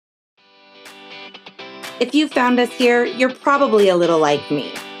If you found us here, you're probably a little like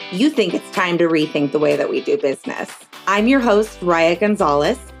me. You think it's time to rethink the way that we do business. I'm your host, Raya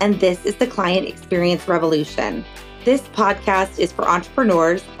Gonzalez, and this is the Client Experience Revolution. This podcast is for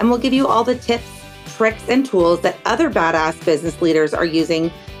entrepreneurs and will give you all the tips, tricks, and tools that other badass business leaders are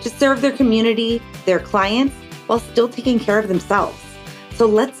using to serve their community, their clients, while still taking care of themselves. So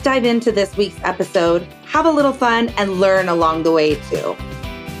let's dive into this week's episode, have a little fun, and learn along the way too.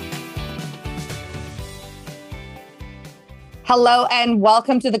 Hello and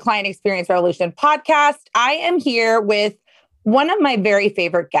welcome to the Client Experience Revolution podcast. I am here with one of my very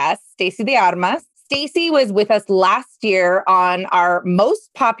favorite guests, Stacy de Armas. Stacy was with us last year on our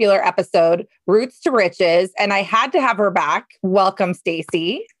most popular episode, Roots to Riches, and I had to have her back. Welcome,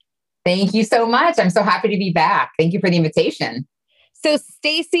 Stacy. Thank you so much. I'm so happy to be back. Thank you for the invitation. So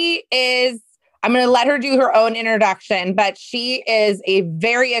Stacy I'm going to let her do her own introduction, but she is a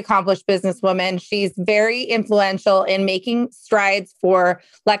very accomplished businesswoman. She's very influential in making strides for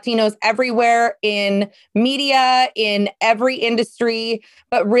Latinos everywhere in media, in every industry,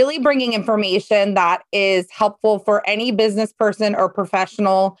 but really bringing information that is helpful for any business person or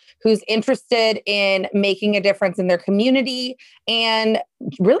professional who's interested in making a difference in their community and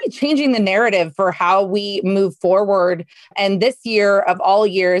really changing the narrative for how we move forward. And this year of all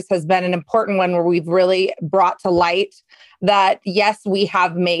years has been an important one where we've really brought to light that, yes, we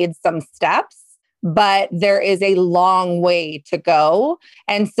have made some steps, but there is a long way to go.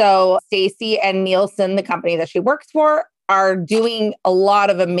 And so Stacy and Nielsen, the company that she works for, are doing a lot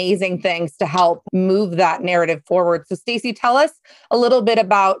of amazing things to help move that narrative forward. So Stacy, tell us a little bit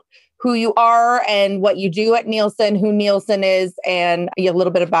about who you are and what you do at Nielsen, who Nielsen is, and a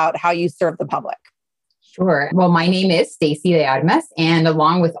little bit about how you serve the public. Sure. Well, my name is Stacy de Armas, and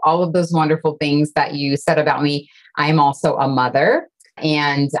along with all of those wonderful things that you said about me, I'm also a mother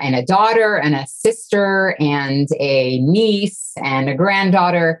and a daughter and a sister and a niece and a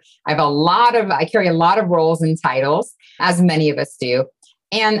granddaughter. I carry a lot of roles and titles, as many of us do.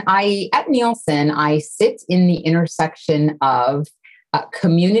 And at Nielsen, I sit in the intersection of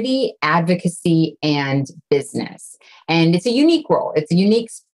community, advocacy, and business. And it's a unique role. It's a unique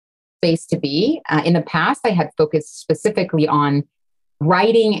space to be. In the past, I had focused specifically on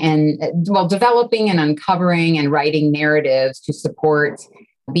writing and, developing and uncovering and writing narratives to support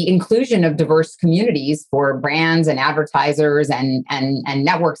the inclusion of diverse communities for brands and advertisers and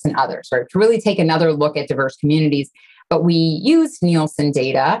networks and others, right? To really take another look at diverse communities. But we used Nielsen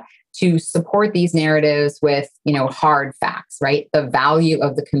data to support these narratives with, hard facts, right? The value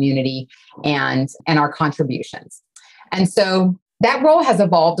of the community and our contributions. And so that role has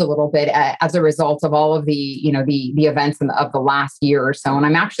evolved a little bit as a result of all of the events of the last year or so. And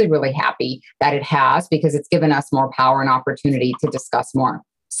I'm actually really happy that it has, because it's given us more power and opportunity to discuss more.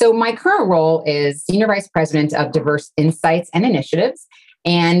 So my current role is Senior Vice President of Diverse Insights and Initiatives.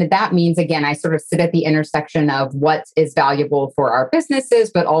 And that means, again, I sort of sit at the intersection of what is valuable for our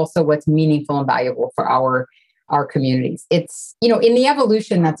businesses, but also what's meaningful and valuable for our communities. It's, in the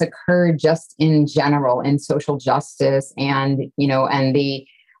evolution that's occurred just in general in social justice and the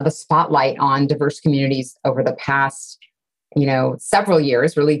spotlight on diverse communities over the past, several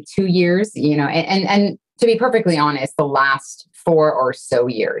years, really 2 years, and to be perfectly honest, the last 4 or so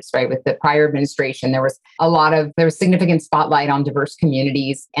years, right? With the prior administration, there was significant spotlight on diverse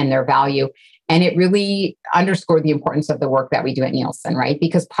communities and their value. And it really underscored the importance of the work that we do at Nielsen, right?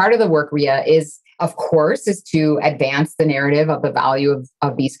 Because part of the work, Ria, is to advance the narrative of the value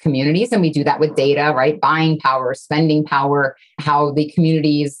of these communities. And we do that with data, right? Buying power, spending power, how the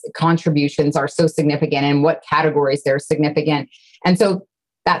community's contributions are so significant and what categories they're significant. And so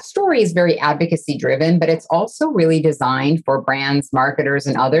that story is very advocacy driven, but it's also really designed for brands, marketers,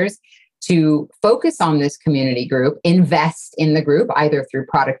 and others to focus on this community group, invest in the group, either through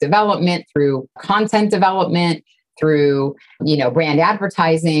product development, through content development, through, brand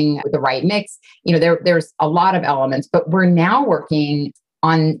advertising with the right mix. There's a lot of elements, but we're now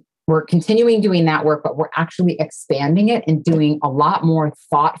we're continuing doing that work, but we're actually expanding it and doing a lot more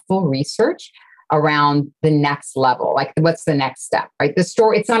thoughtful research around the next level. Like, what's the next step, right? The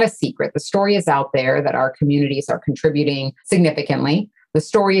story, it's not a secret. The story is out there that our communities are contributing significantly. The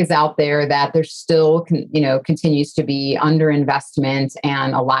story is out there that there's still, continues to be underinvestment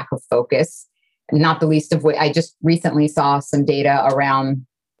and a lack of focus, not the least of which I just recently saw some data around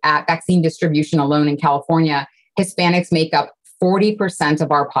vaccine distribution alone in California. Hispanics make up 40%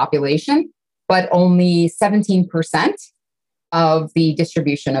 of our population, but only 17% of the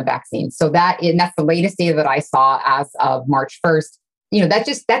distribution of vaccines. So that's the latest data that I saw as of March 1st.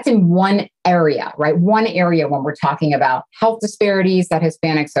 That's in one area, right? One area when we're talking about health disparities that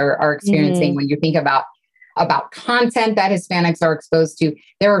Hispanics are experiencing. When you think about about content that Hispanics are exposed to.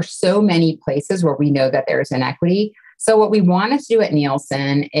 There are so many places where we know that there's inequity. So what we wanted to do at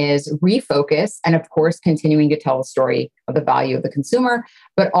Nielsen is refocus and, of course, continuing to tell the story of the value of the consumer,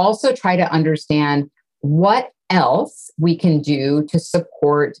 but also try to understand what else we can do to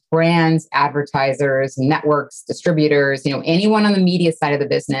support brands, advertisers, networks, distributors, anyone on the media side of the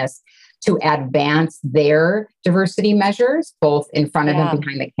business to advance their diversity measures, both in front of and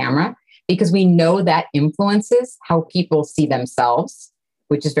behind the camera, because we know that influences how people see themselves,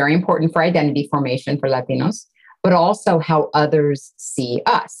 which is very important for identity formation for Latinos, but also how others see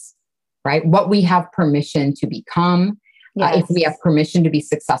us, right? What we have permission to become, if we have permission to be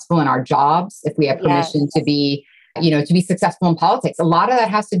successful in our jobs, if we have permission to be, to be successful in politics. A lot of that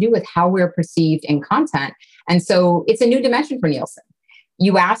has to do with how we're perceived in content. And so it's a new dimension for Nielsen.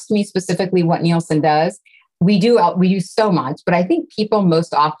 You asked me specifically what Nielsen does. We do so much, but I think people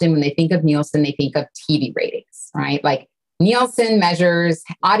most often, when they think of Nielsen, they think of TV ratings, right? Like Nielsen measures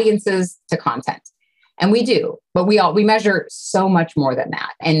audiences to content. And we do, but we measure so much more than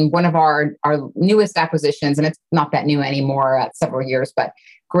that. And one of our newest acquisitions, and it's not that new anymore, several years, but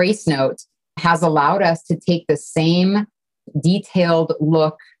Gracenote has allowed us to take the same detailed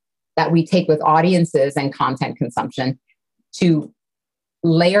look that we take with audiences and content consumption to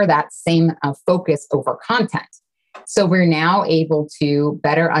layer that same focus over content. So we're now able to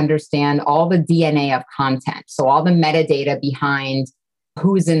better understand all the DNA of content. So all the metadata behind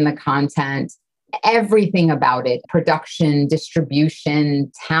who's in the content, everything about it, production, distribution,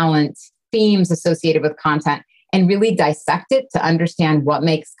 talent, themes associated with content, and really dissect it to understand what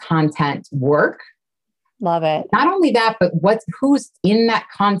makes content work. Love it. Not only that, but who's in that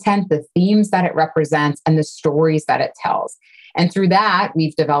content, the themes that it represents, and the stories that it tells. And through that,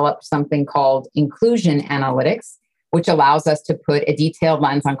 we've developed something called inclusion analytics, which allows us to put a detailed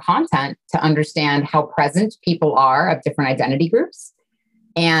lens on content to understand how present people are of different identity groups.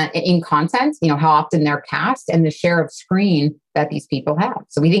 And in content, how often they're cast and the share of screen that these people have.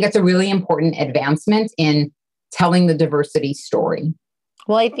 So we think it's a really important advancement in telling the diversity story.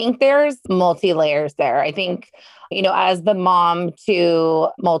 Well, I think there's multi-layers there. I think, as the mom to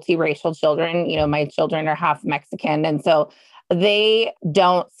multiracial children, my children are half Mexican. And so they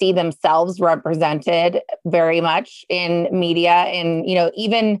don't see themselves represented very much in media and,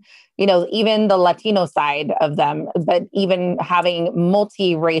 even the Latino side of them, but even having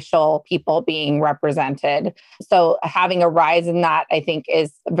multiracial people being represented. So having a rise in that, I think,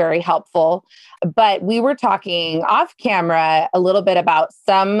 is very helpful. But we were talking off camera a little bit about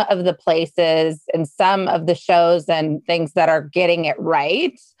some of the places and some of the shows and things that are getting it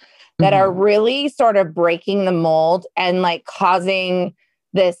right, that are really sort of breaking the mold and like causing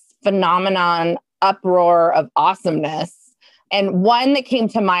this phenomenon uproar of awesomeness. And one that came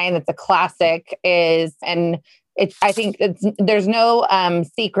to mind that's a classic is, there's no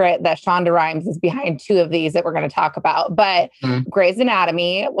secret that Shonda Rhimes is behind two of these that we're going to talk about, but Grey's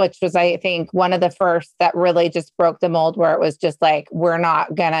Anatomy, which was, I think, one of the first that really just broke the mold, where it was just like,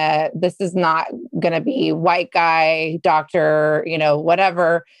 this is not going to be white guy, doctor,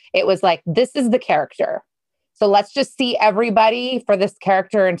 whatever. It was like, this is the character. So let's just see everybody for this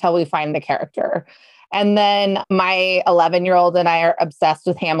character until we find the character. And then my 11-year-old and I are obsessed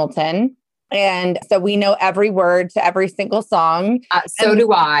with Hamilton. And so we know every word to every single song. So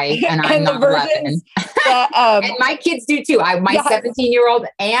do I. And I'm not 11. And my kids do too. My 17-year-old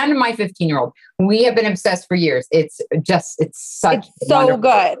and my 15-year-old. We have been obsessed for years. It's so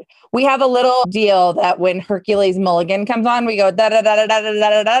good. We have a little deal that when Hercules Mulligan comes on, we go da da da da da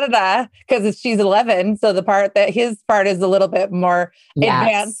da da da da, because she's 11. So his part is a little bit more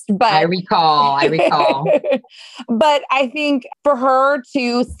advanced. But I recall. But I think for her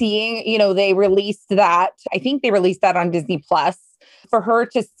to seeing, they released that. I think they released that on Disney Plus for her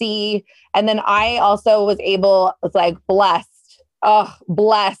to see. And then I also was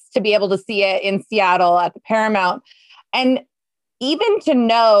blessed to be able to see it in Seattle at the Paramount. And even to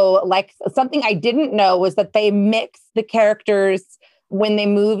know, like, something I didn't know was that they mix the characters when they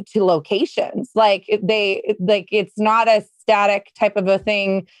move to locations. It's not a static type of a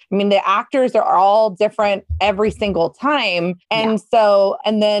thing. I mean, the actors are all different every single time. And so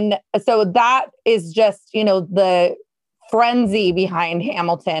that is just, the frenzy behind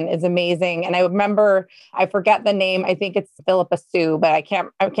Hamilton is amazing. And I remember, I forget the name. I think it's Philippa Sue, but I can't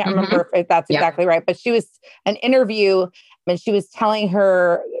remember if that's exactly right. But she was an interview and she was telling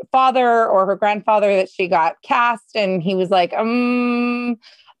her father or her grandfather that she got cast. And he was like,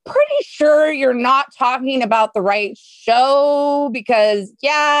 pretty sure you're not talking about the right show because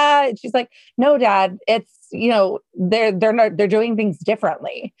and she's like, no, Dad, it's, they're doing things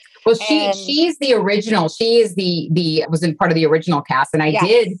differently. Well, she's the original. She is the was in part of the original cast. And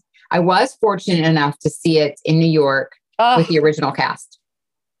I was fortunate enough to see it in New York with the original cast.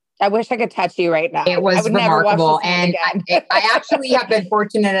 I wish I could touch you right now. It was remarkable. And I actually have been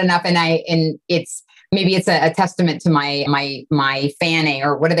fortunate enough, and it's a testament to my fanning,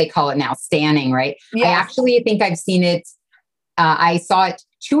 or what do they call it now? Standing, right? Yes. I actually think I've seen it. I saw it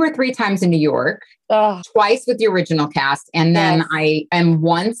 2 or 3 times in New York, twice with the original cast. And then I am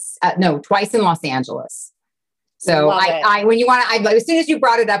twice in Los Angeles. So when you want to, as soon as you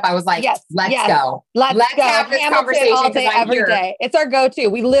brought it up, I was like, let's go. Let's go. Have this conversation all day, every day. It's our go-to.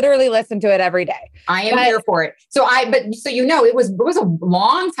 We literally listen to it every day. I am here for it. So it was a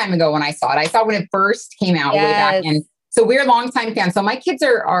long time ago when I saw it. I saw when it first came out way back. And so we're longtime fans. So my kids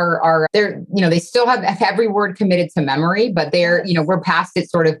are they're, they still have every word committed to memory, but they're, we're past it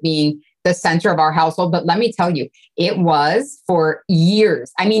sort of being the center of our household. But let me tell you, it was for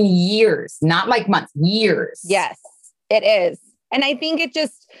years. I mean, years, not like months, years. Yes, it is. And I think it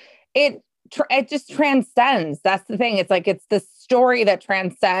just transcends. That's the thing. It's like, it's the story that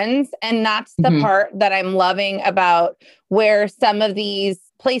transcends. And that's the part that I'm loving about where some of these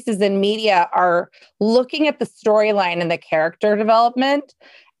places in media are looking at the storyline and the character development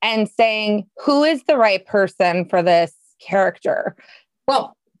and saying, who is the right person for this character?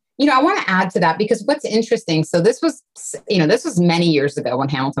 Well, I want to add to that because what's interesting. So this was many years ago when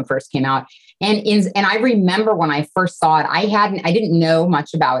Hamilton first came out. And I remember when I first saw it, I didn't know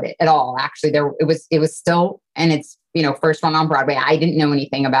much about it at all. Actually, it was still, and it's, first one on Broadway. I didn't know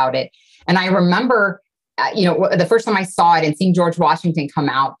anything about it. And I remember, the first time I saw it and seeing George Washington come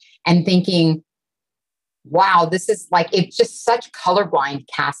out and thinking, wow, this is like, it's just such colorblind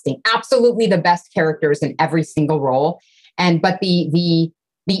casting, absolutely the best characters in every single role. But the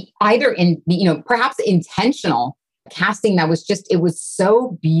either in, perhaps intentional casting that was just, it was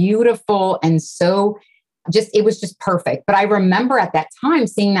so beautiful and so it was just perfect. But I remember at that time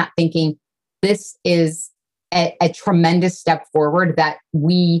seeing that thinking, this is a tremendous step forward that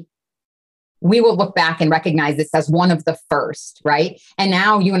we will look back and recognize this as one of the first, right? And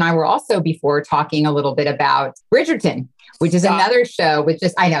now you and I were also before talking a little bit about Bridgerton, which is another show, which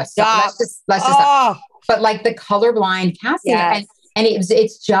is, I know, so let's just but like the colorblind casting. Yes. And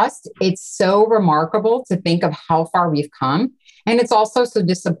it's so remarkable to think of how far we've come. And it's also so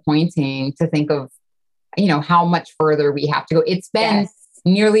disappointing to think of, how much further we have to go. It's been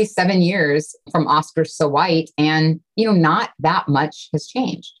nearly 7 years from Oscars So White, and, not that much has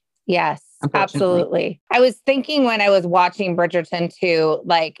changed. Yes, absolutely. I was thinking when I was watching Bridgerton too,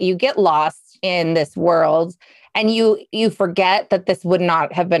 like you get lost in this world and you forget that this would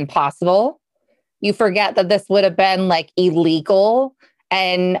not have been possible. You forget that this would have been like illegal.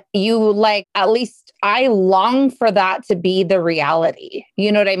 And at least I long for that to be the reality.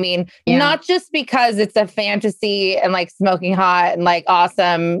 You know what I mean? Yeah. Not just because it's a fantasy and like smoking hot and like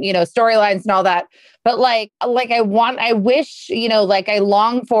awesome, storylines and all that. But I wish, I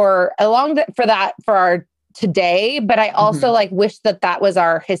long for that for our today. But I also wish that was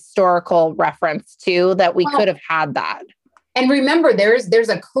our historical reference too, that we could have had that. And remember, there's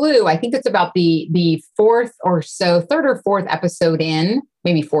a clue. I think it's about the third or fourth episode in,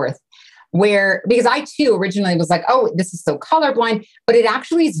 maybe fourth, because I too originally was like, oh, this is so colorblind, but it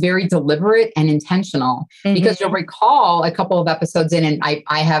actually is very deliberate and intentional because you'll recall a couple of episodes in, and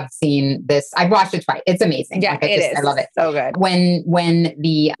I have seen this. I've watched it twice. It's amazing. Yeah, I love it. So good. When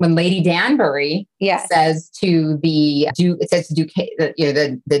Lady Danbury says to the Duke,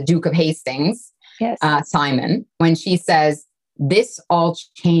 the Duke of Hastings, Simon, when she says, this all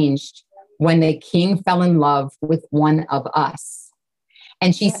changed when the king fell in love with one of us.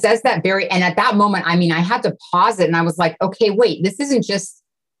 And she says that and at that moment, I had to pause it and I was like, okay, wait, this isn't just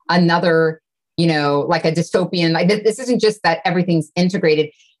another, like a dystopian, like this isn't just that everything's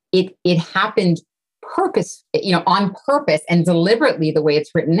integrated. It happened on purpose and deliberately the way it's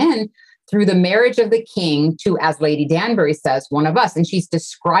written in, through the marriage of the king to, as Lady Danbury says, one of us. And she's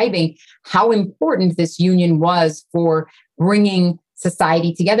describing how important this union was for bringing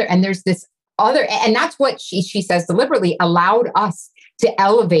society together. And there's this other, and that's what she says deliberately, allowed us to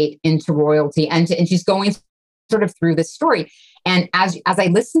elevate into royalty. And she's going sort of through this story. And as I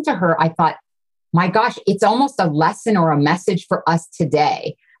listened to her, I thought, my gosh, it's almost a lesson or a message for us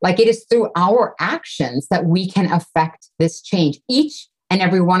today. Like it is through our actions that we can affect this change. Each and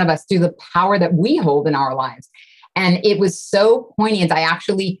every one of us, through the power that we hold in our lives. And it was so poignant. I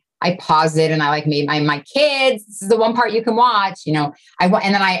actually I pause it and I like made my kids, this is the one part you can watch, I want,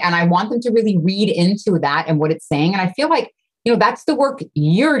 and I want them to really read into that and what it's saying. And I feel like, that's the work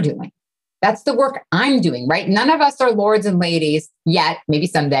you're doing. That's the work I'm doing, right? None of us are lords and ladies yet, maybe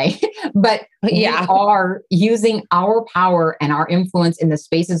someday, but we are using our power and our influence in the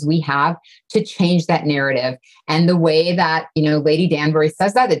spaces we have to change that narrative. And the way that, Lady Danbury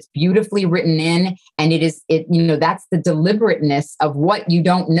says that, it's beautifully written in, and that's the deliberateness of what you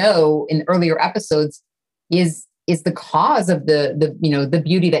don't know in earlier episodes is the cause of the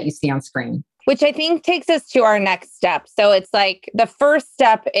beauty that you see on screen. Which I think takes us to our next step. So it's like the first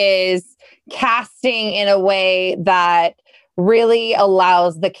step is casting in a way that really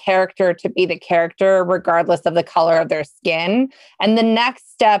allows the character to be the character, regardless of the color of their skin. And the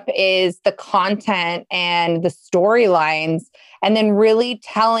next step is the content and the storylines, and then really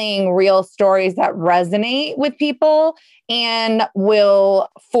telling real stories that resonate with people and will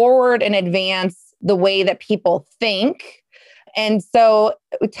forward and advance the way that people think. And so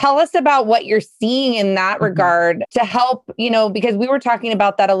tell us about what you're seeing in that regard to help, because we were talking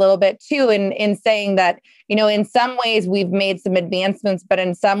about that a little bit too, in saying that, in some ways we've made some advancements, but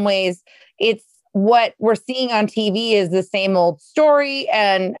in some ways it's what we're seeing on TV is the same old story.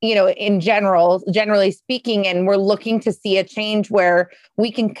 And, generally speaking, and we're looking to see a change where we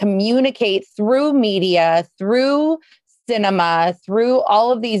can communicate through media, through cinema, through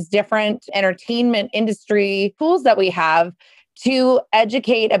all of these different entertainment industry tools that we have to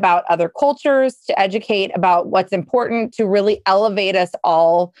educate about other cultures, to educate about what's important, to really elevate us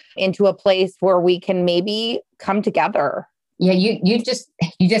all into a place where we can maybe come together. Yeah, you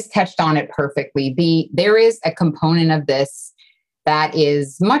just touched on it perfectly. There is a component of this that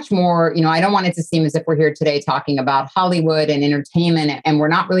is much more, I don't want it to seem as if we're here today talking about Hollywood and entertainment, and we're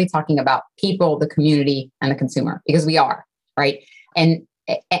not really talking about people, the community, and the consumer, because we are, right? And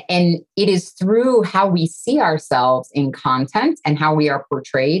it is through how we see ourselves in content and how we are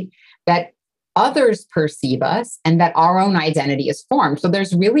portrayed that others perceive us and that our own identity is formed. So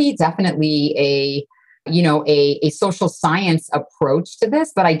there's really definitely a social science approach to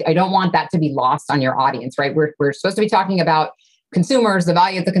this, but I don't want that to be lost on your audience, right? We're supposed to be talking about consumers, the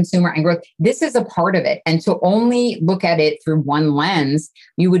value of the consumer, and growth. This is a part of it. And to only look at it through one lens,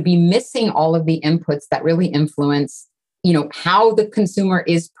 you would be missing all of the inputs that really influence how the consumer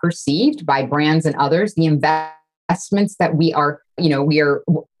is perceived by brands and others, the investments that we are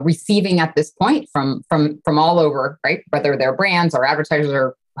receiving at this point from all over, right? Whether they're brands or advertisers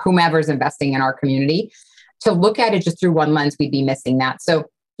or whomever's investing in our community. To look at it just through one lens, we'd be missing that. So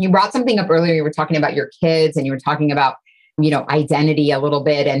you brought something up earlier. You were talking about your kids and you were talking about, identity a little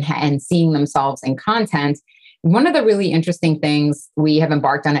bit and seeing themselves in content. One of the really interesting things we have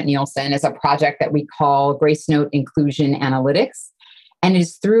embarked on at Nielsen is a project that we call Grace Note Inclusion Analytics. And it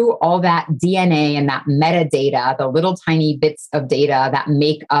is through all that DNA and that metadata, the little tiny bits of data that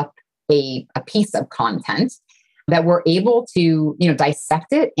make up a piece of content, that we're able to,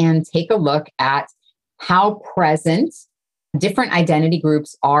 dissect it and take a look at how present different identity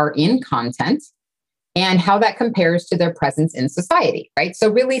groups are in content and how that compares to their presence in society, right? So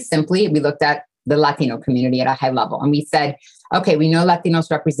really simply, we looked at the Latino community at a high level. And we said, okay, we know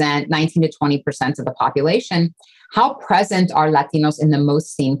Latinos represent 19 to 20% of the population. How present are Latinos in the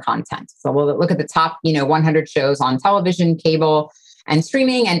most seen content? So we'll look at the top, 100 shows on television, cable, and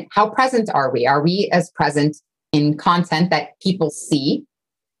streaming. And how present are we? Are we as present in content that people see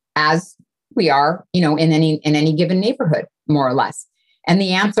as we are, in any given neighborhood, more or less? And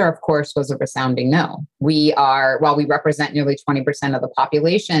the answer, of course, was a resounding no. While we represent nearly 20% of the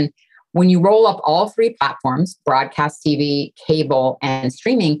population, when you roll up all three platforms, broadcast TV, cable, and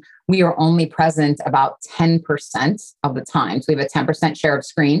streaming, we are only present about 10% of the time. So we have a 10% share of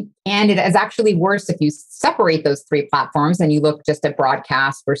screen. And it is actually worse if you separate those three platforms and you look just at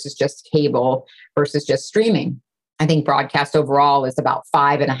broadcast versus just cable versus just streaming. I think broadcast overall is about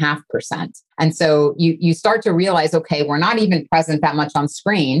 5.5%. And so you start to realize, okay, we're not even present that much on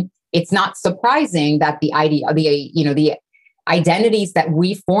screen. It's not surprising that the identities that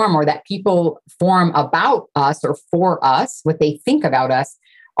we form or that people form about us or for us, what they think about us,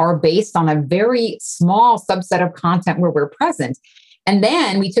 are based on a very small subset of content where we're present. And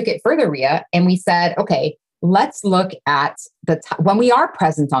then we took it further, Ria, and we said, okay, let's look at when we are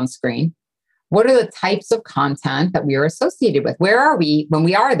present on screen, what are the types of content that we are associated with? Where are we when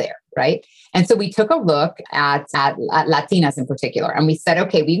we are there, right? And so we took a look at Latinas in particular, and we said,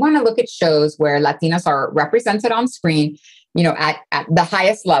 okay, we want to look at shows where Latinas are represented on screen, at the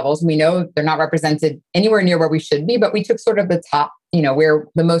highest levels. We know they're not represented anywhere near where we should be, but we took sort of the top, we're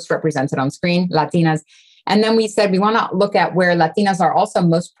the most represented on screen, Latinas. And then we said we want to look at where Latinas are also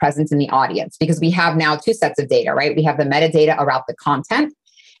most present in the audience, because we have now two sets of data, right? We have the metadata around the content,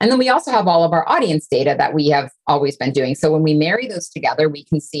 and then we also have all of our audience data that we have always been doing. So when we marry those together, we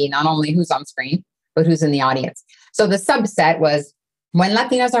can see not only who's on screen, but who's in the audience. So the subset was when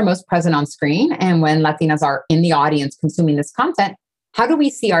Latinas are most present on screen and when Latinas are in the audience consuming this content, how do we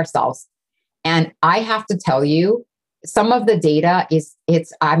see ourselves? And I have to tell you, some of the data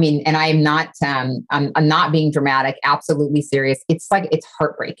and I'm not being dramatic, absolutely serious. It's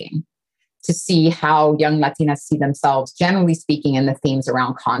heartbreaking to see how young Latinas see themselves, generally speaking, in the themes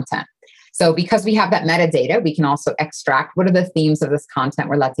around content. So because we have that metadata, we can also extract what are the themes of this content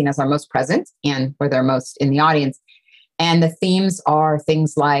where Latinas are most present and where they're most in the audience. And the themes are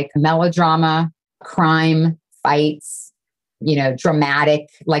things like melodrama, crime, fights, dramatic,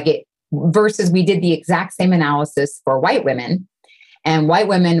 versus we did the exact same analysis for white women. And white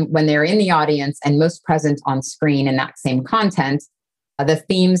women, when they're in the audience and most present on screen in that same content, the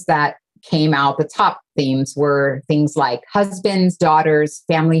themes that came out, the top themes were things like husbands, daughters,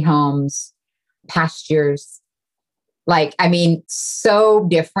 family homes, pastures. So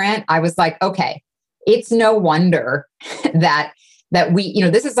different. I was like, okay, it's no wonder that we,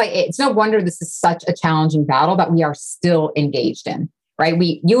 it's no wonder this is such a challenging battle that we are still engaged in, right?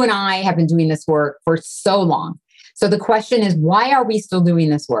 You and I have been doing this work for so long. So the question is, why are we still doing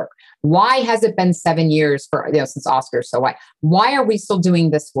this work? Why has it been 7 years since Oscars? So why are we still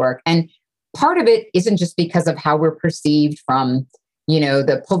doing this work? And part of it isn't just because of how we're perceived from,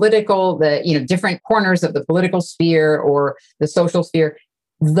 the political, different corners of the political sphere or the social sphere.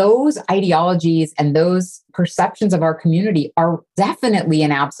 Those ideologies and those perceptions of our community are definitely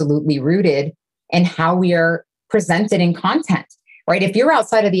and absolutely rooted in how we are presented in content. Right? If you're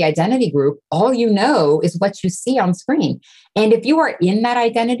outside of the identity group, all you know is what you see on screen. And if you are in that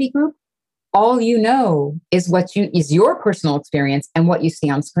identity group, all you know is is your personal experience and what you see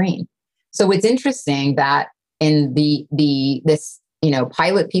on screen. So it's interesting that in this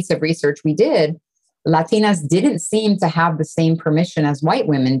pilot piece of research we did, Latinas didn't seem to have the same permission as white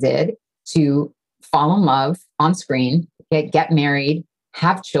women did to fall in love on screen, get married,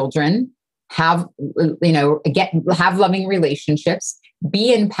 have children, have loving relationships,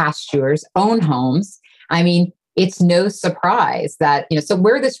 be in pastures, own homes. I mean, it's no surprise that, so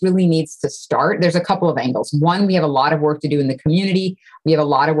where this really needs to start, there's a couple of angles. One, we have a lot of work to do in the community. We have a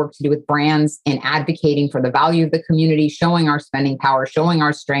lot of work to do with brands and advocating for the value of the community, showing our spending power, showing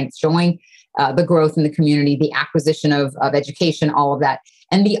our strength, showing the growth in the community, the acquisition of education, all of that.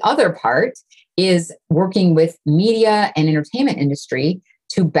 And the other part is working with media and entertainment industry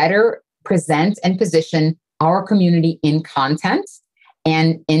to better present and position our community in content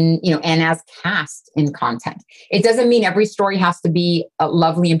and and as cast in content. It doesn't mean every story has to be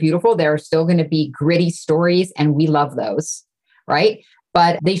lovely and beautiful. There are still going to be gritty stories, and we love those, right?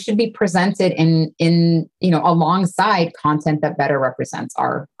 But they should be presented in alongside content that better represents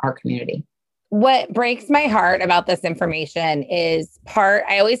our community. What breaks my heart about this information is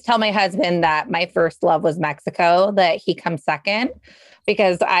I always tell my husband that my first love was Mexico, that he comes second,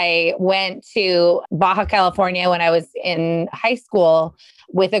 because I went to Baja California when I was in high school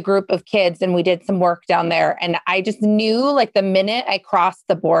with a group of kids, and we did some work down there. And I just knew, the minute I crossed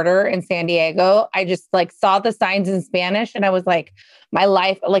the border in San Diego, I just saw the signs in Spanish, and I was like, my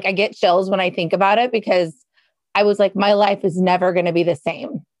life, I get chills when I think about it, because I was like, my life is never going to be the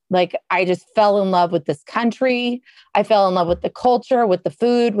same. I just fell in love with this country. I fell in love with the culture, with the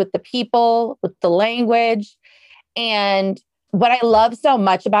food, with the people, with the language. And what I love so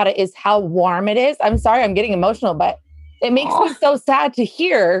much about it is how warm it is. I'm sorry, I'm getting emotional, but it makes me so sad to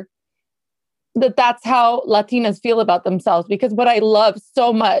hear that that's how Latinas feel about themselves. Because what I love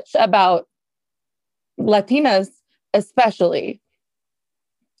so much about Latinas, especially,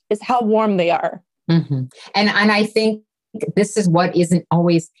 is how warm they are. Mm-hmm. And I think this is what isn't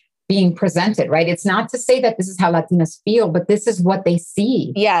always being presented, right? It's not to say that this is how Latinas feel, but this is what they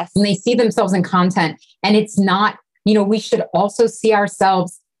see. Yes. And they see themselves in content. And it's not, we should also see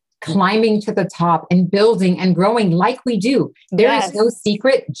ourselves climbing to the top and building and growing like we do. There is no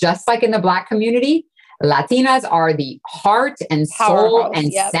secret, just like in the Black community, Latinas are the heart and soul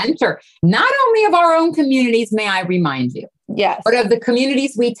and center, not only of our own communities, may I remind you, but of the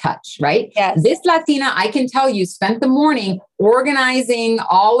communities we touch, right? Yes. This Latina, I can tell you, spent the morning organizing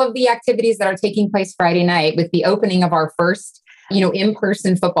all of the activities that are taking place Friday night with the opening of our first,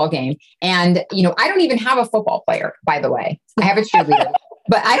 in-person football game. And, I don't even have a football player, by the way. I have a cheerleader,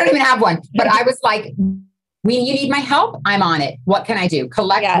 but I don't even have one. But I was like, you need my help? I'm on it. What can I do?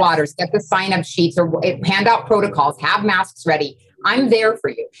 Collect waters, get the sign-up sheets, or hand out protocols, have masks ready. I'm there for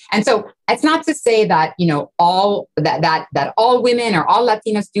you. And so it's not to say that, all that all women or all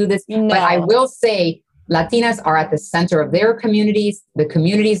Latinas do this, but I will say Latinas are at the center of their communities, the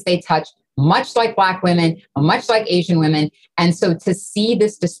communities they touch, much like Black women, much like Asian women. And so to see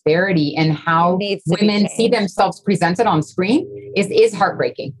this disparity in how women see themselves presented on screen is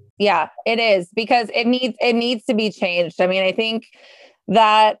heartbreaking. Yeah, it is, because it needs to be changed. I mean, I think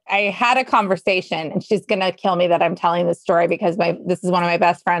that I had a conversation, and she's going to kill me that I'm telling this story because this is one of my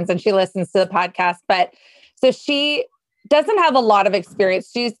best friends and she listens to the podcast. But so she doesn't have a lot of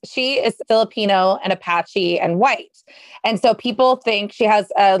experience. She is Filipino and Apache and white. And so people think she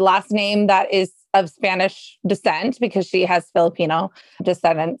has a last name that is of Spanish descent because she has Filipino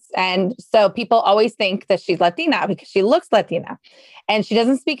descendants. And so people always think that she's Latina because she looks Latina, and she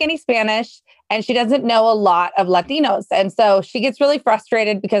doesn't speak any Spanish, and she doesn't know a lot of Latinos. And so she gets really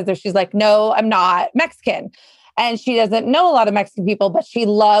frustrated because she's like, no, I'm not Mexican. And she doesn't know a lot of Mexican people, but she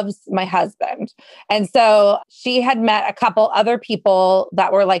loves my husband. And so she had met a couple other people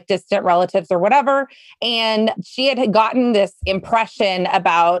that were like distant relatives or whatever. And she had gotten this impression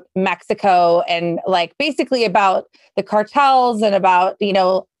about Mexico and like basically about the cartels and about,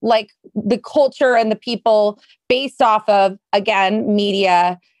 like the culture and the people based off of, again,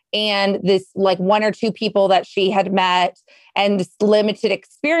 media and this like one or two people that she had met and this limited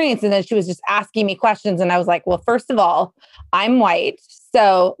experience. And then she was just asking me questions. And I was like, well, first of all, I'm white.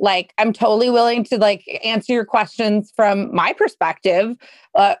 So like, I'm totally willing to like answer your questions from my perspective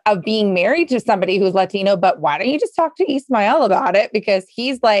of being married to somebody who's Latino. But why don't you just talk to Ismael about it? Because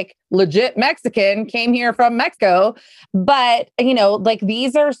he's like legit Mexican, came here from Mexico. But, like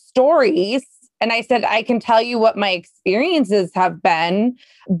these are stories. And I said, I can tell you what my experiences have been.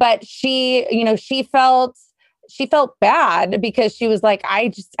 But she felt bad because she was like,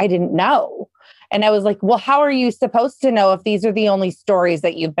 I didn't know. And I was like, well, how are you supposed to know if these are the only stories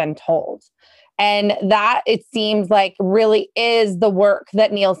that you've been told? And that, it seems like, really is the work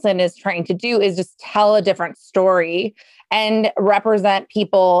that Nielsen is trying to do, is just tell a different story and represent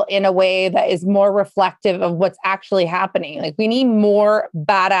people in a way that is more reflective of what's actually happening. Like, we need more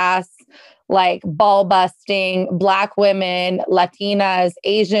badass, like ball busting Black women, Latinas,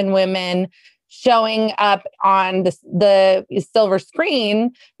 Asian women showing up on the silver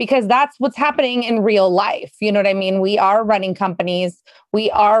screen, because that's what's happening in real life. You know what I mean? We are running companies. We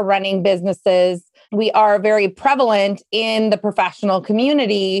are running businesses. We are very prevalent in the professional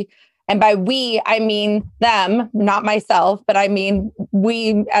community. And by we, I mean them, not myself, but I mean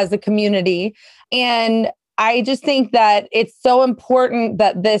we as a community. And I just think that it's so important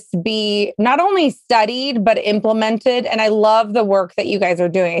that this be not only studied, but implemented. And I love the work that you guys are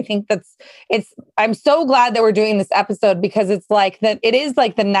doing. I think I'm so glad that we're doing this episode, because it's like that, it is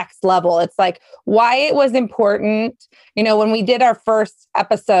like the next level. It's like why it was important. When we did our first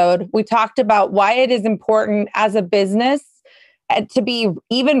episode, we talked about why it is important as a business to be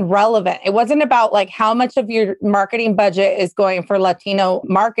even relevant. It wasn't about like how much of your marketing budget is going for Latino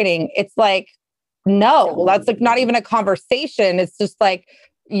marketing. It's like, no, that's like not even a conversation. It's just like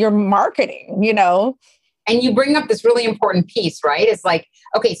your marketing, And you bring up this really important piece, right? It's like,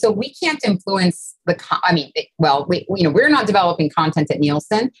 okay, so we can't influence we're not developing content at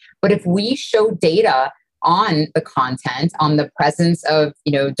Nielsen, but if we show data on the content, on the presence of,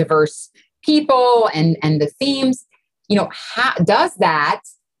 diverse people and the themes, how does that,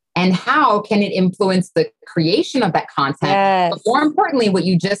 and how can it influence the creation of that content? Yes. But more importantly, what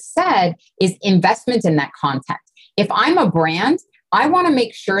you just said is investment in that content. If I'm a brand, I want to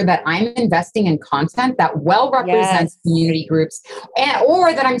make sure that I'm investing in content that well represents community groups,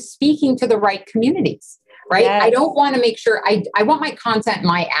 or that I'm speaking to the right communities, right? Yes. I don't want to make sure I want my content,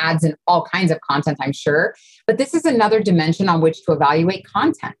 my ads, and all kinds of content, I'm sure. But this is another dimension on which to evaluate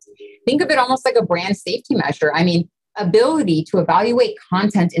content. Think of it almost like a brand safety measure. I mean, ability to evaluate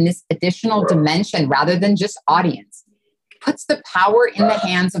content in this additional dimension rather than just audience puts the power in the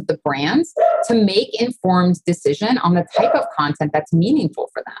hands of the brands to make informed decision on the type of content that's meaningful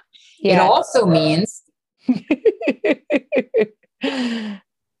for them. Yes. It also means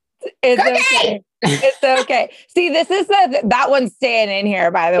it's okay. It's okay. See, this is that one's staying in here,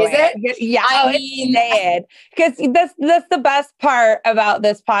 by the way. Is it? Yeah, it's staying. Because that's the best part about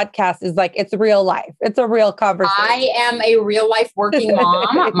this podcast is like, it's real life. It's a real conversation. I am a real life working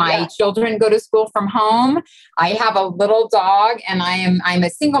mom. My children go to school from home. I have a little dog, and I'm a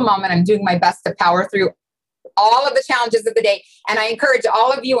single mom, and I'm doing my best to power through all of the challenges of the day. And I encourage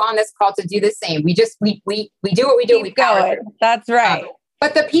all of you on this call to do the same. We do what we do. Keep going. That's right.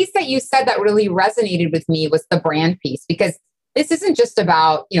 But the piece that you said that really resonated with me was the brand piece, because this isn't just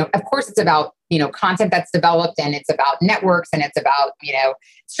about, of course it's about, content that's developed, and it's about networks, and it's about,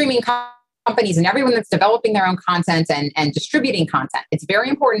 streaming companies and everyone that's developing their own content and distributing content. It's very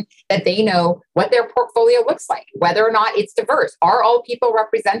important that they know what their portfolio looks like, whether or not it's diverse. Are all people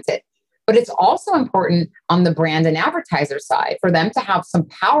represented? But it's also important on the brand and advertiser side for them to have some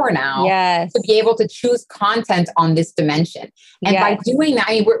power now to be able to choose content on this dimension. And by doing that,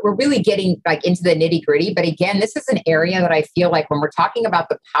 I mean, we're really getting like into the nitty gritty. But again, this is an area that I feel like when we're talking about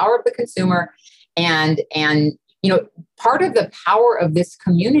the power of the consumer and part of the power of this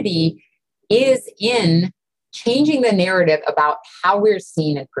community is in changing the narrative about how we're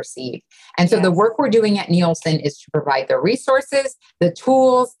seen and perceived. And so the work we're doing at Nielsen is to provide the resources, the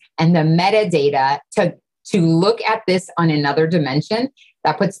tools, and the metadata to look at this on another dimension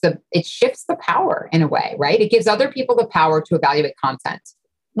that it shifts the power in a way, right? It gives other people the power to evaluate content.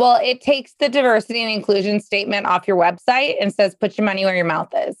 Well, it takes the diversity and inclusion statement off your website and says, put your money where your mouth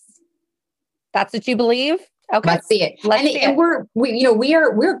is. That's what you believe? Okay. Let's see it. And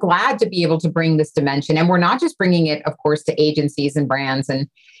we're glad to be able to bring this dimension. And we're not just bringing it, of course, to agencies and brands and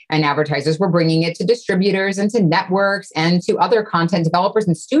advertisers. We're bringing it to distributors and to networks and to other content developers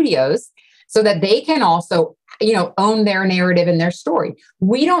and studios so that they can also, own their narrative and their story.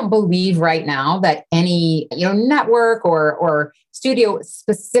 We don't believe right now that any, network or studio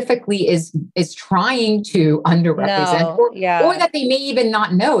specifically is trying to underrepresent or that they may even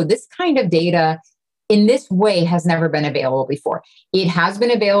not know. This kind of data in this way has never been available before. It has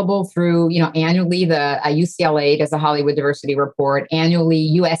been available through, annually the UCLA does a Hollywood Diversity Report.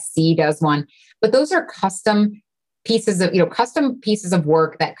 Annually, USC does one. But those are custom pieces of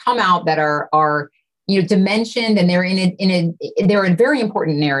work that come out that are dimensioned, and they're they're a very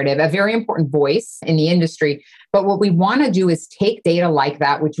important narrative, a very important voice in the industry. But what we want to do is take data like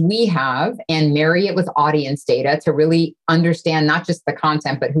that, which we have, and marry it with audience data to really understand not just the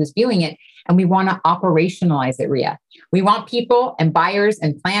content, but who's viewing it. And we want to operationalize it, Ria. We want people and buyers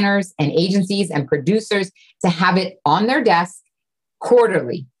and planners and agencies and producers to have it on their desk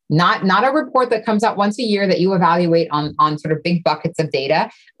quarterly, not a report that comes out once a year that you evaluate on sort of big buckets of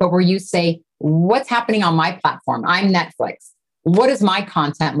data, but where you say, what's happening on my platform? I'm Netflix. What does my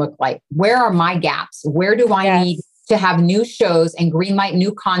content look like? Where are my gaps? Where do I need to have new shows and greenlight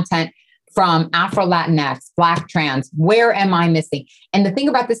new content from Afro Latinx, Black trans? Where am I missing? And the thing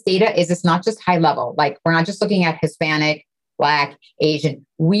about this data is it's not just high level. Like, we're not just looking at Hispanic, Black, Asian.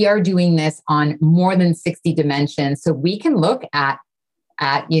 We are doing this on more than 60 dimensions. So we can look at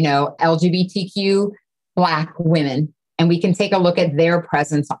LGBTQ Black women, and we can take a look at their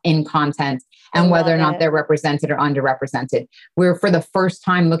presence in content and whether or not they're represented or underrepresented. We're, for the first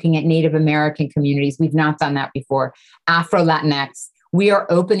time, looking at Native American communities. We've not done that before. Afro Latinx. We are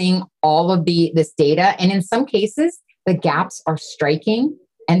opening all of this data. And in some cases, the gaps are striking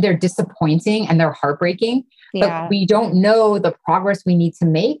and they're disappointing and they're heartbreaking. But we don't know the progress we need to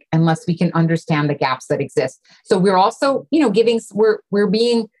make unless we can understand the gaps that exist. So we're also, we're giving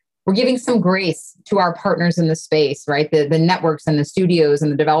some grace to our partners in the space, right? The networks and the studios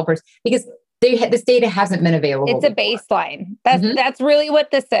and the developers, because this data hasn't been available. It's a baseline. That's really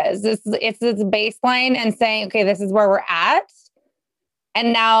what this is. It's this baseline and saying, okay, this is where we're at.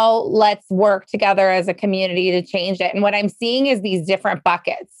 And now let's work together as a community to change it. And what I'm seeing is these different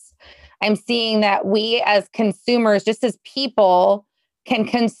buckets. I'm seeing that we as consumers, just as people, can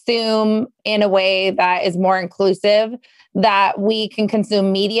consume in a way that is more inclusive, that we can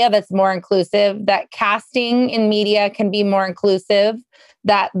consume media that's more inclusive, that casting in media can be more inclusive,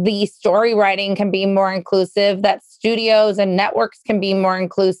 that the story writing can be more inclusive, that studios and networks can be more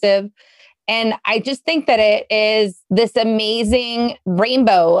inclusive. And I just think that it is this amazing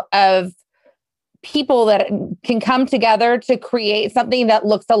rainbow of people that can come together to create something that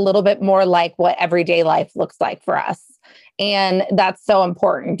looks a little bit more like what everyday life looks like for us. And that's so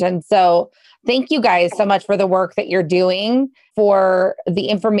important. And so thank you guys so much for the work that you're doing, for the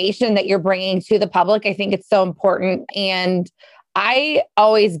information that you're bringing to the public. I think it's so important. And I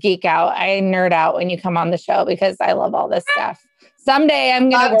always geek out. I nerd out when you come on the show because I love all this stuff. Someday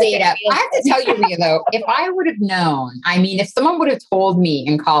I'm going to data. I have to tell you, Ria, though, if I would have known, if someone would have told me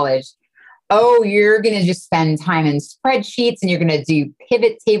in college, oh, you're going to just spend time in spreadsheets and you're going to do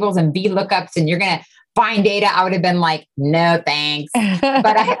pivot tables and VLOOKUPs and you're going to find data, I would have been like, no, thanks.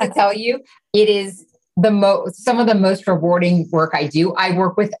 But I have to tell you, it is some of the most rewarding work I do. I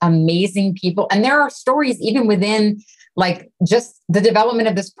work with amazing people, and there are stories even within like just the development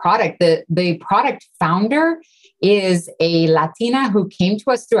of this product. The product founder is a Latina who came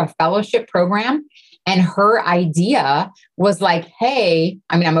to us through a fellowship program. And her idea was like, hey,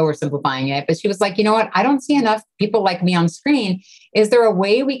 I mean, I'm oversimplifying it, but she was like, you know what? I don't see enough people like me on screen. Is there a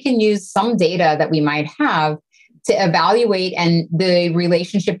way we can use some data that we might have to evaluate and the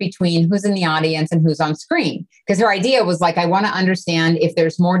relationship between who's in the audience and who's on screen? Because her idea was like, I want to understand if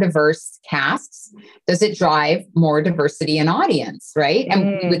there's more diverse casts, does it drive more diversity in audience, right?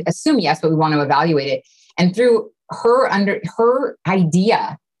 And we would assume yes, but we want to evaluate it. And through her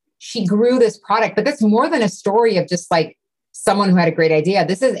idea, she grew this product. But that's more than a story of just like someone who had a great idea.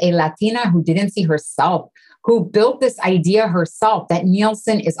 This is a Latina who didn't see herself, who built this idea herself that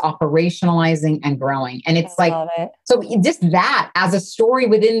Nielsen is operationalizing and growing. And it's so just that as a story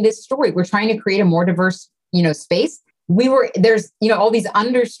within this story, we're trying to create a more diverse, space. There's all these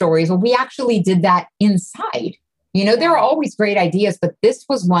understories. Well, we actually did that inside. There are always great ideas, but this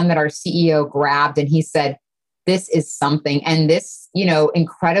was one that our CEO grabbed and he said, this is something. And this,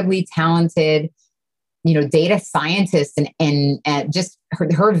 incredibly talented, data scientist and just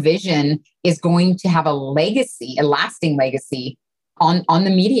her vision is going to have a legacy, a lasting legacy on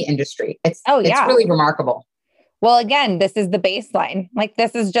the media industry. It's really remarkable. Well, again, this is the baseline. Like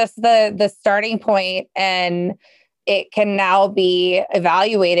this is just the starting point, and it can now be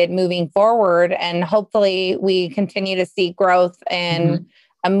evaluated moving forward. And hopefully we continue to see growth and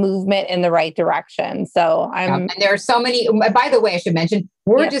a movement in the right direction. So and there are so many, by the way, I should mention,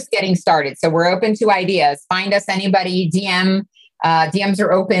 we're just getting started. So we're open to ideas. Find us, anybody, DMs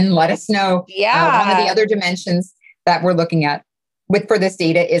are open. Let us know. One of the other dimensions that we're looking at for this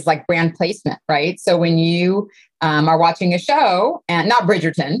data is like brand placement, right? So when you are watching a show, and not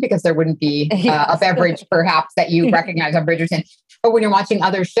Bridgerton, because there wouldn't be a beverage perhaps that you recognize on Bridgerton, but when you're watching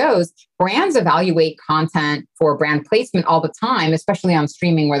other shows, brands evaluate content for brand placement all the time, especially on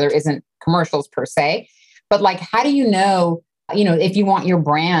streaming where there isn't commercials per se. But like, how do you know, if you want your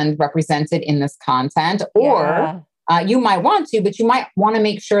brand represented in this content, or you might want to, but you might want to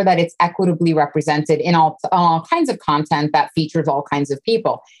make sure that it's equitably represented in all kinds of content that features all kinds of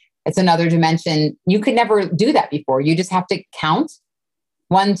people. It's another dimension. You could never do that before. You just have to count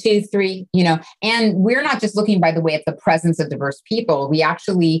 1, 2, 3, and we're not just looking, by the way, at the presence of diverse people. We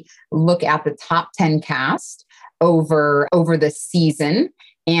actually look at the top 10 cast over the season,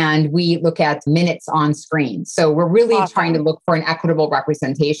 and we look at minutes on screen. So we're really trying to look for an equitable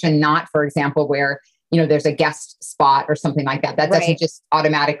representation, not, for example, where, there's a guest spot or something like that. That doesn't just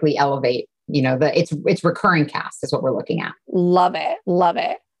automatically elevate, it's recurring cast is what we're looking at. Love it. Love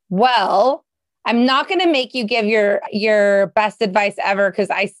it. Well, I'm not going to make you give your best advice ever, because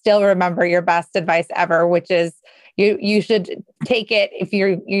I still remember your best advice ever, which is you should take it if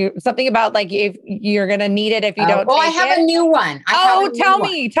you something about like if you're going to need it if you don't. Well, I have a new one. Tell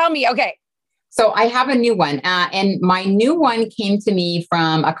me. Okay. So I have a new one, and my new one came to me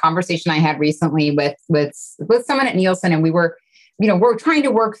from a conversation I had recently with someone at Nielsen, and we were trying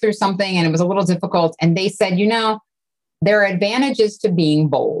to work through something, and it was a little difficult. And they said, there are advantages to being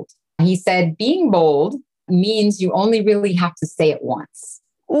bold. He said, being bold means you only really have to say it once.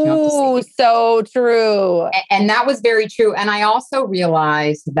 Ooh, so true. And that was very true. And I also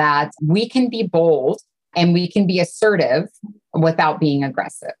realized that we can be bold and we can be assertive without being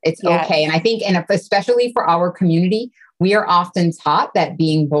aggressive. It's okay. And I think, and especially for our community, we are often taught that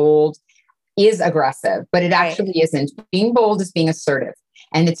being bold is aggressive, but it actually isn't. Being bold is being assertive.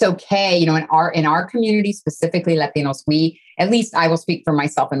 And it's okay, in our community, specifically Latinos, at least I will speak for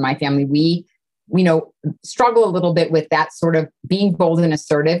myself and my family, we struggle a little bit with that sort of being bold and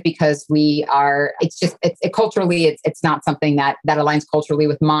assertive, because culturally, it's not something that aligns culturally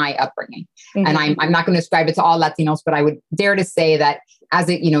with my upbringing. Mm-hmm. And I'm not going to describe it to all Latinos, but I would dare to say that as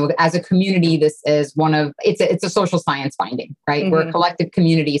a community, this is it's a social science finding, right? Mm-hmm. We're a collective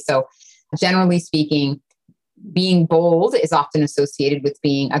community. So generally speaking, being bold is often associated with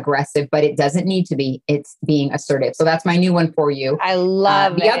being aggressive, but it doesn't need to be. It's being assertive. So that's my new one for you. I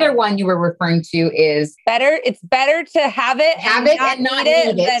love it. The other one you were referring to is it's better to have it and not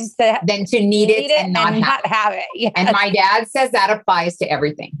need it than to need it and not have it. Yes. And my dad says that applies to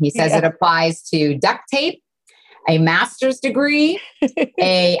everything. He says it applies to duct tape, a master's degree,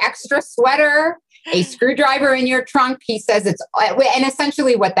 a extra sweater, a screwdriver in your trunk. He says and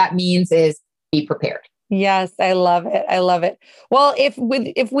essentially what that means is be prepared. Yes, I love it. I love it. Well, if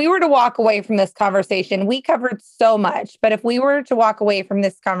we were to walk away from this conversation, we covered so much, but if we were to walk away from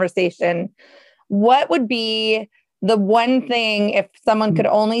this conversation, what would be the one thing, if someone could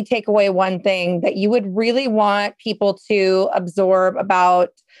only take away one thing that you would really want people to absorb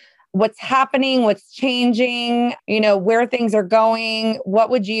about what's happening, what's changing, where things are going? What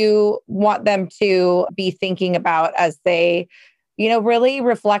would you want them to be thinking about as they, really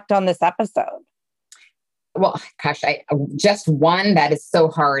reflect on this episode? Well, gosh, just one that is so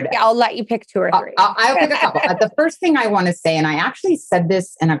hard. Yeah, I'll let you pick two or three. I'll pick a couple. The first thing I want to say, and I actually said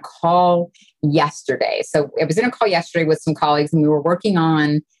this in a call yesterday. So I was in a call yesterday with some colleagues, and we were working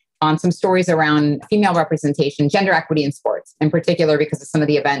on some stories around female representation, gender equity in sports, in particular because of some of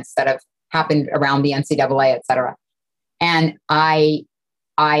the events that have happened around the NCAA, et cetera. And I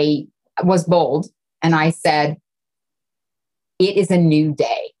was bold, and I said, "It is a new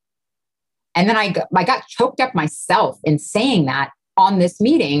day." And then I got choked up myself in saying that on this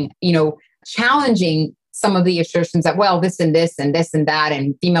meeting, challenging some of the assertions that, well, this and this and this and that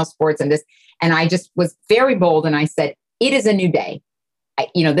and female sports and this. And I just was very bold. And I said, it is a new day.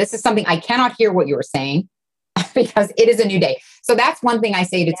 This is something I cannot hear what you were saying because it is a new day. So that's one thing I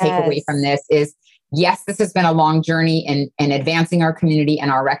say to take away from this is, yes, this has been a long journey in advancing our community and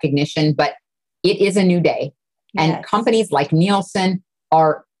our recognition, but it is a new day. Yes. And companies like Nielsen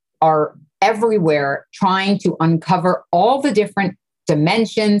are everywhere trying to uncover all the different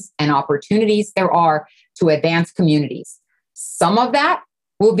dimensions and opportunities there are to advance communities. Some of that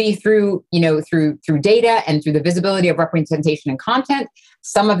will be through data and through the visibility of representation and content.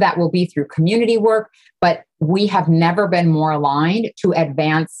 Some of that will be through community work, but we have never been more aligned to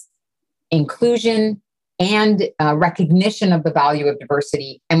advance inclusion and recognition of the value of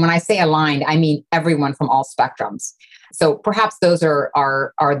diversity. And when I say aligned, I mean everyone from all spectrums. So perhaps those are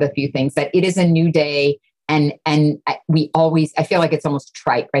the few things that it is a new day. And I feel like it's almost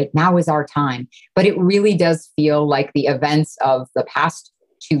trite, right? Now is our time. But it really does feel like the events of the past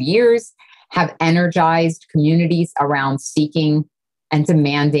 2 years have energized communities around seeking and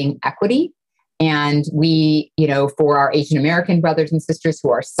demanding equity. And we, for our Asian American brothers and sisters who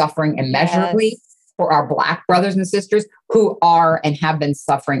are suffering immeasurably, for our Black brothers and sisters who are and have been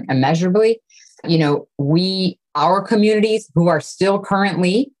suffering immeasurably, our communities who are still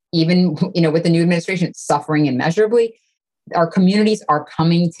currently, even, with the new administration, suffering immeasurably, our communities are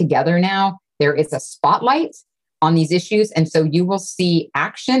coming together now. There is a spotlight on these issues. And so you will see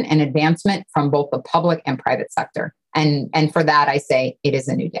action and advancement from both the public and private sector. And for that, I say it is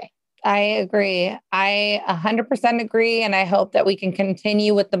a new day. I agree. I 100% agree. And I hope that we can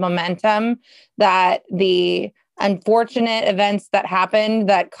continue with the momentum that the unfortunate events that happened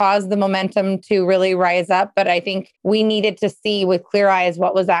that caused the momentum to really rise up. But I think we needed to see with clear eyes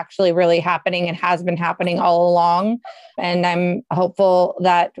what was actually really happening and has been happening all along. And I'm hopeful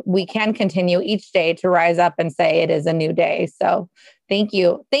that we can continue each day to rise up and say it is a new day. So thank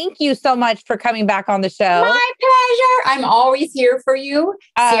you. Thank you so much for coming back on the show. My pleasure. I'm always here for you.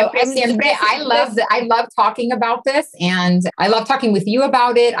 Siempre. I love talking about this, and I love talking with you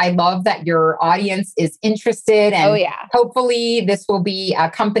about it. I love that your audience is interested, and hopefully this will be a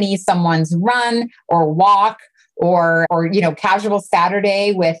company someone's run or walk or casual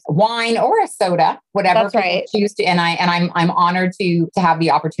Saturday with wine or a soda, whatever people choose to. And I'm honored to have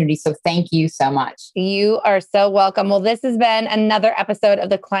the opportunity. So thank you so much. You are so welcome. Well, this has been another episode of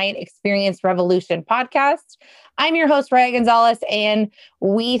the Client Experience Revolution podcast. I'm your host, Raya Gonzalez, and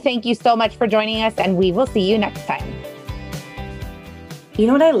we thank you so much for joining us, and we will see you next time. You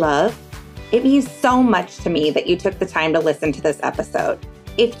know what I love? It means so much to me that you took the time to listen to this episode.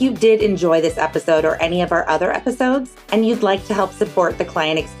 If you did enjoy this episode or any of our other episodes, and you'd like to help support the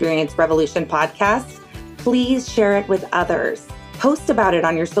Client Experience Revolution podcast, please share it with others. Post about it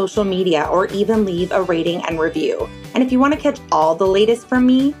on your social media or even leave a rating and review. And if you want to catch all the latest from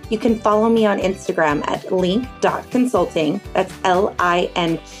me, you can follow me on Instagram at link.consulting. That's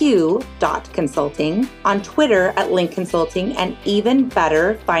LINQ.consulting. On Twitter at Link Consulting. And even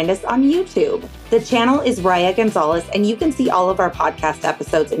better, find us on YouTube. The channel is Raya Gonzalez, and you can see all of our podcast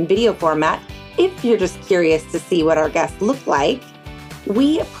episodes in video format if you're just curious to see what our guests look like.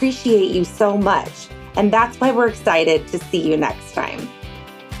 We appreciate you so much. And that's why we're excited to see you next time.